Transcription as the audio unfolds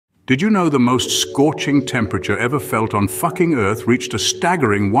Did you know the most scorching temperature ever felt on fucking Earth reached a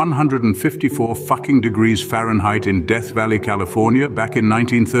staggering 154 fucking degrees Fahrenheit in Death Valley, California back in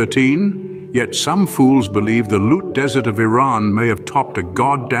 1913? Yet some fools believe the Lut Desert of Iran may have topped a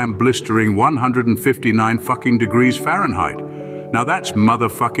goddamn blistering 159 fucking degrees Fahrenheit. Now that's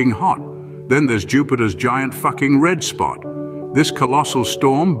motherfucking hot. Then there's Jupiter's giant fucking red spot. This colossal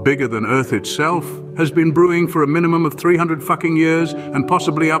storm, bigger than Earth itself, has been brewing for a minimum of 300 fucking years and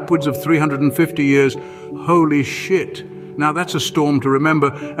possibly upwards of 350 years. Holy shit. Now that's a storm to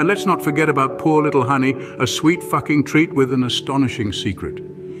remember, and let's not forget about poor little honey, a sweet fucking treat with an astonishing secret.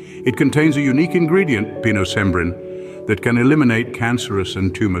 It contains a unique ingredient, pinosembrin, that can eliminate cancerous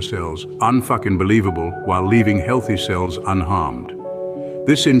and tumor cells, unfucking believable, while leaving healthy cells unharmed.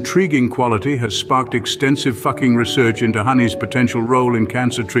 This intriguing quality has sparked extensive fucking research into honey's potential role in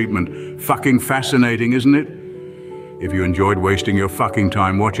cancer treatment. Fucking fascinating, isn't it? If you enjoyed wasting your fucking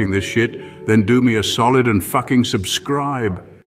time watching this shit, then do me a solid and fucking subscribe.